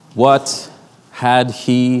What had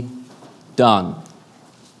he done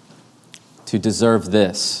to deserve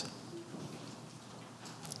this?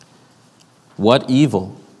 What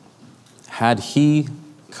evil had he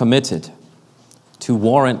committed to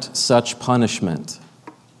warrant such punishment?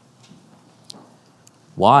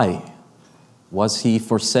 Why was he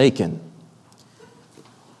forsaken?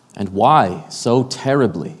 And why so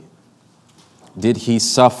terribly did he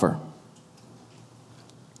suffer?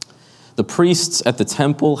 The priests at the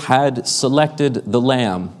temple had selected the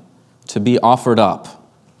lamb to be offered up.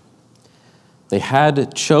 They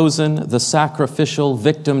had chosen the sacrificial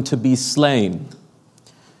victim to be slain,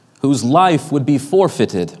 whose life would be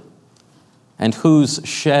forfeited and whose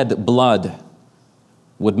shed blood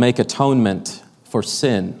would make atonement for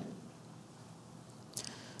sin.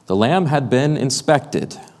 The lamb had been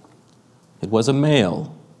inspected. It was a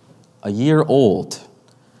male, a year old,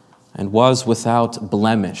 and was without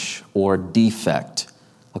blemish or defect,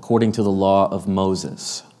 according to the law of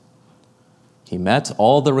Moses. He met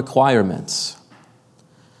all the requirements.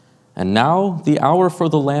 And now the hour for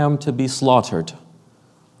the lamb to be slaughtered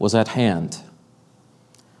was at hand,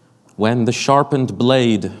 when the sharpened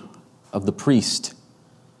blade of the priest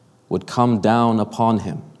would come down upon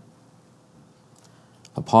him.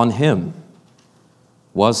 Upon him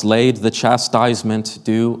was laid the chastisement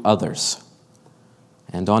due others,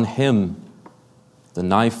 and on him the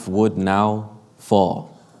knife would now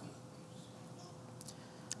fall.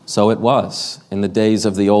 So it was in the days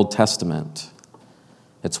of the Old Testament.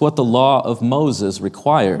 It's what the law of Moses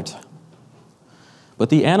required. But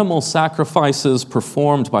the animal sacrifices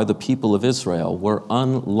performed by the people of Israel were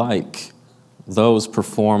unlike those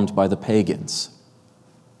performed by the pagans.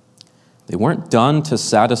 They weren't done to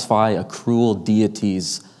satisfy a cruel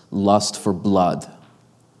deity's lust for blood.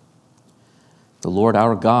 The Lord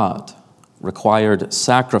our God required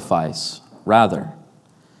sacrifice, rather,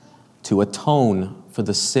 to atone for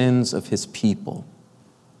the sins of his people.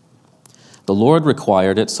 The Lord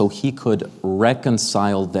required it so he could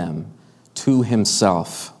reconcile them to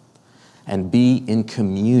himself and be in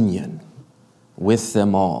communion with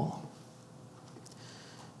them all.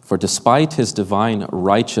 For despite his divine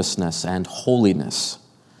righteousness and holiness,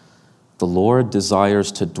 the Lord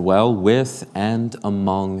desires to dwell with and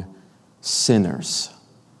among sinners.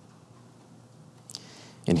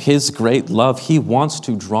 In his great love, he wants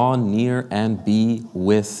to draw near and be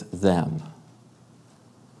with them,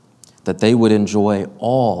 that they would enjoy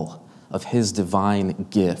all of his divine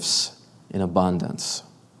gifts in abundance.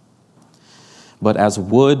 But as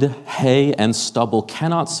wood, hay, and stubble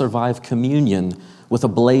cannot survive communion with a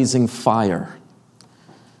blazing fire,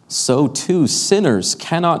 so too sinners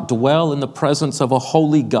cannot dwell in the presence of a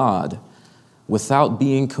holy God without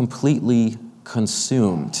being completely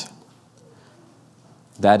consumed.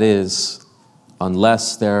 That is,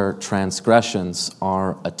 unless their transgressions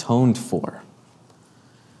are atoned for,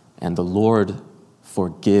 and the Lord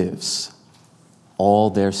forgives all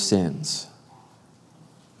their sins.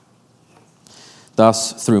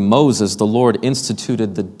 Thus, through Moses, the Lord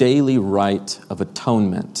instituted the daily rite of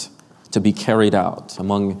atonement to be carried out,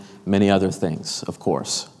 among many other things, of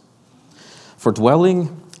course. For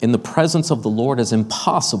dwelling in the presence of the Lord is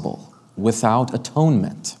impossible without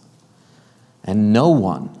atonement, and no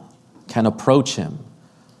one can approach him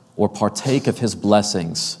or partake of his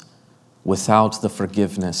blessings without the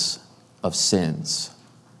forgiveness of sins.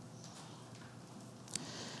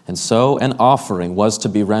 And so an offering was to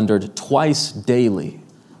be rendered twice daily,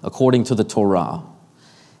 according to the Torah,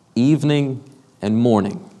 evening and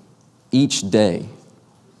morning, each day.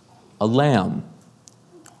 A lamb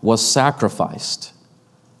was sacrificed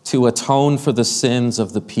to atone for the sins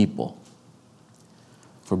of the people.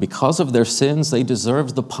 For because of their sins, they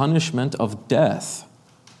deserved the punishment of death.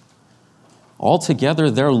 Altogether,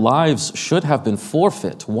 their lives should have been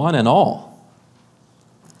forfeit, one and all.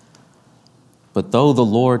 But though the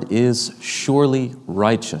Lord is surely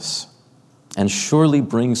righteous and surely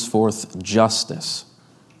brings forth justice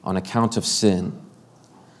on account of sin,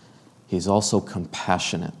 he's also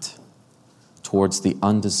compassionate towards the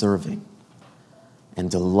undeserving and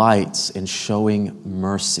delights in showing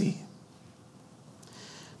mercy.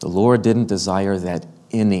 The Lord didn't desire that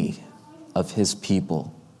any of his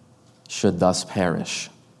people should thus perish.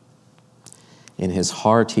 In his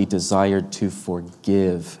heart, he desired to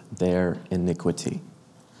forgive their iniquity,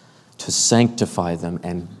 to sanctify them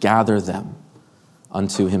and gather them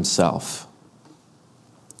unto himself.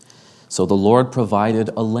 So the Lord provided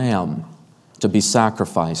a lamb to be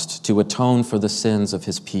sacrificed to atone for the sins of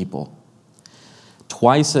his people.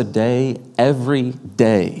 Twice a day, every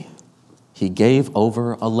day, he gave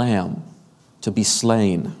over a lamb to be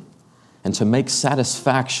slain and to make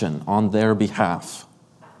satisfaction on their behalf.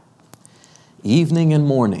 Evening and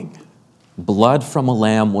morning, blood from a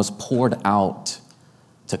lamb was poured out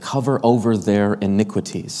to cover over their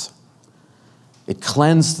iniquities. It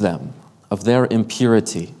cleansed them of their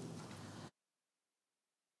impurity,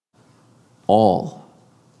 all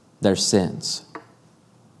their sins.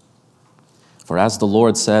 For as the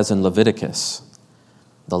Lord says in Leviticus,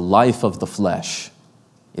 the life of the flesh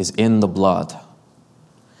is in the blood.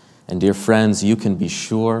 And dear friends, you can be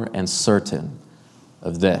sure and certain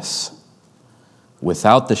of this.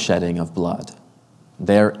 Without the shedding of blood,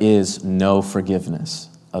 there is no forgiveness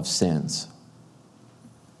of sins.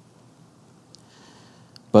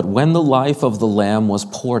 But when the life of the Lamb was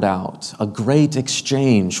poured out, a great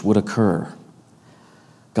exchange would occur.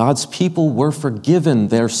 God's people were forgiven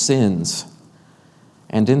their sins,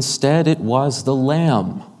 and instead it was the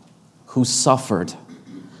Lamb who suffered,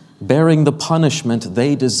 bearing the punishment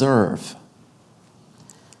they deserve.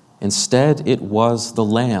 Instead, it was the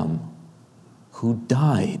Lamb who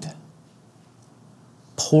died,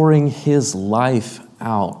 pouring his life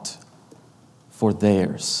out for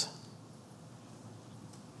theirs.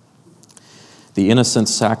 The innocent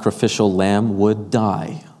sacrificial lamb would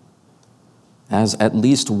die, as at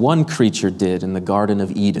least one creature did in the Garden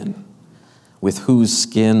of Eden, with whose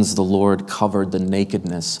skins the Lord covered the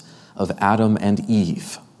nakedness of Adam and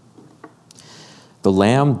Eve. The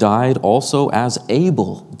lamb died also as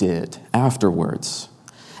Abel did afterwards.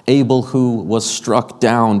 Abel, who was struck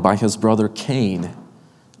down by his brother Cain,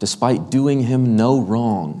 despite doing him no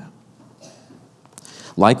wrong.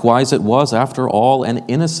 Likewise, it was, after all, an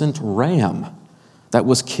innocent ram that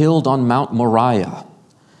was killed on Mount Moriah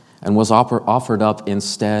and was offered up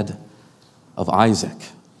instead of Isaac.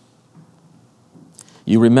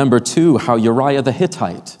 You remember, too, how Uriah the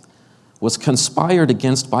Hittite was conspired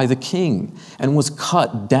against by the king and was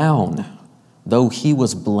cut down, though he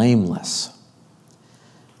was blameless.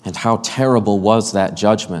 And how terrible was that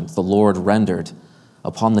judgment the Lord rendered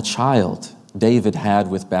upon the child David had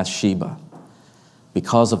with Bathsheba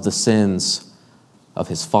because of the sins of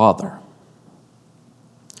his father.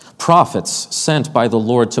 Prophets sent by the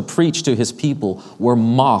Lord to preach to his people were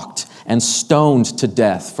mocked and stoned to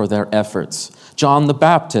death for their efforts. John the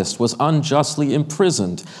Baptist was unjustly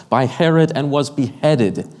imprisoned by Herod and was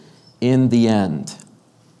beheaded in the end.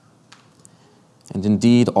 And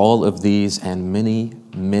indeed, all of these and many,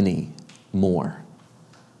 many more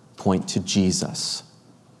point to Jesus,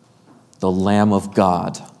 the Lamb of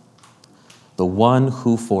God, the one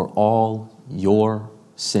who for all your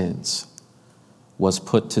sins was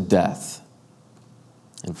put to death,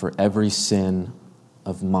 and for every sin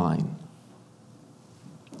of mine.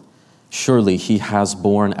 Surely he has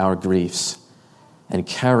borne our griefs and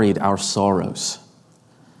carried our sorrows.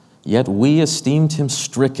 Yet we esteemed him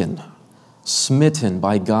stricken, smitten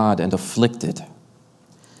by God, and afflicted.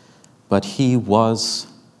 But he was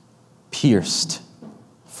pierced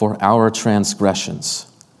for our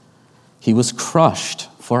transgressions. He was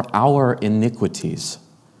crushed for our iniquities.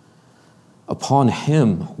 Upon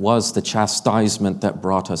him was the chastisement that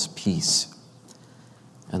brought us peace,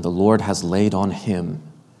 and the Lord has laid on him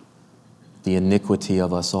the iniquity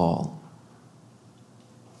of us all.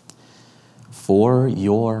 For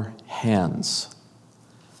your hands,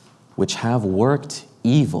 which have worked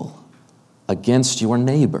evil against your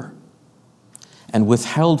neighbor, and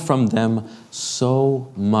withheld from them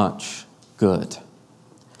so much good,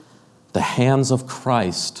 the hands of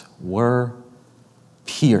Christ were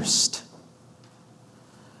pierced.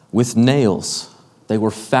 With nails they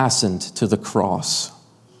were fastened to the cross.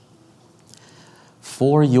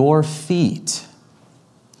 For your feet,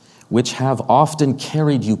 which have often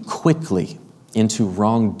carried you quickly into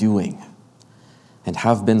wrongdoing, and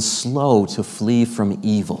have been slow to flee from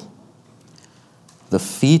evil, the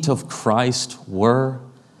feet of Christ were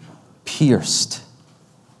pierced.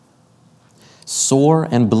 Sore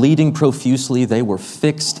and bleeding profusely, they were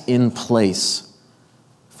fixed in place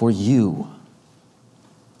for you.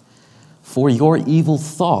 For your evil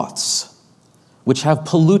thoughts, which have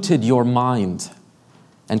polluted your mind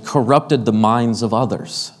and corrupted the minds of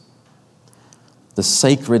others, the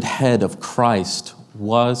sacred head of Christ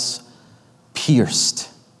was pierced.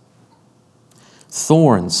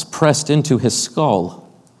 Thorns pressed into his skull,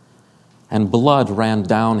 and blood ran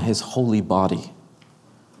down his holy body,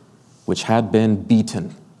 which had been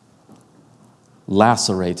beaten,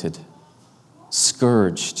 lacerated,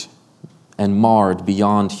 scourged, and marred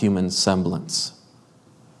beyond human semblance.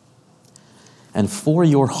 And for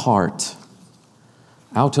your heart,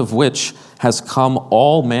 out of which has come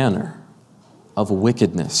all manner of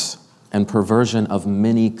wickedness and perversion of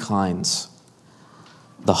many kinds,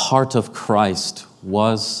 The heart of Christ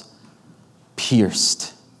was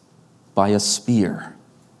pierced by a spear.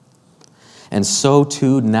 And so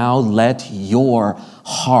too now let your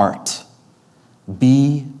heart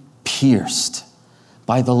be pierced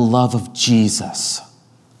by the love of Jesus,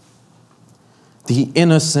 the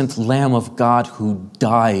innocent Lamb of God who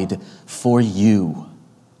died for you.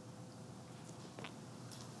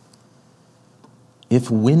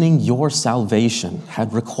 If winning your salvation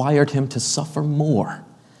had required him to suffer more,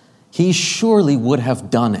 he surely would have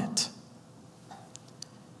done it.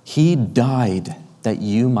 He died that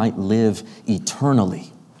you might live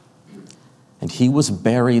eternally, and he was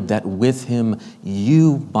buried that with him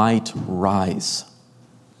you might rise.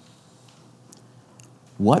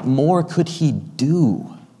 What more could he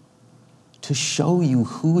do to show you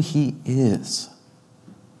who he is?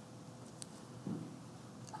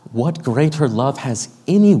 What greater love has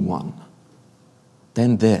anyone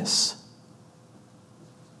than this?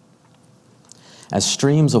 As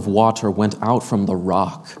streams of water went out from the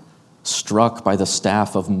rock, struck by the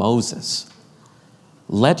staff of Moses,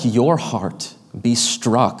 let your heart be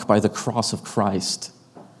struck by the cross of Christ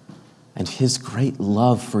and his great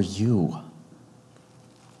love for you.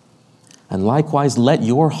 And likewise, let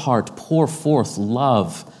your heart pour forth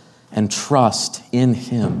love and trust in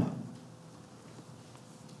him.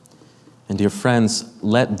 And dear friends,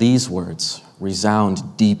 let these words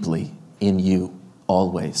resound deeply in you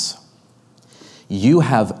always. You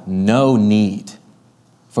have no need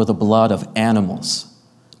for the blood of animals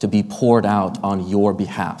to be poured out on your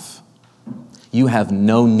behalf. You have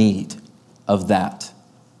no need of that.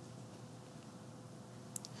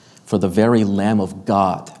 For the very Lamb of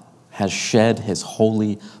God has shed his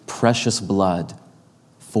holy, precious blood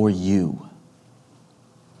for you.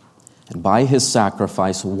 And by his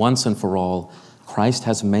sacrifice, once and for all, Christ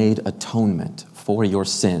has made atonement for your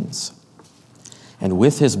sins. And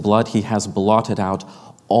with his blood, he has blotted out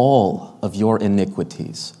all of your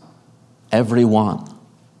iniquities, every one.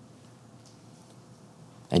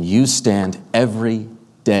 And you stand every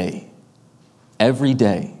day,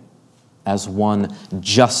 as one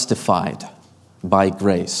justified by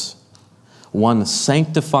grace, one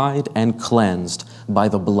sanctified and cleansed by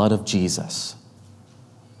the blood of Jesus.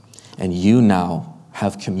 And you now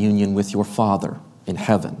have communion with your Father in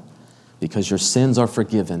heaven because your sins are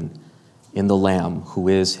forgiven in the Lamb who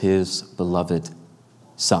is his beloved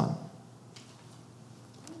Son.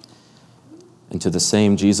 And to the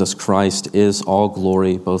same Jesus Christ is all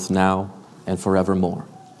glory both now and forevermore.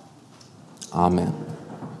 Amen.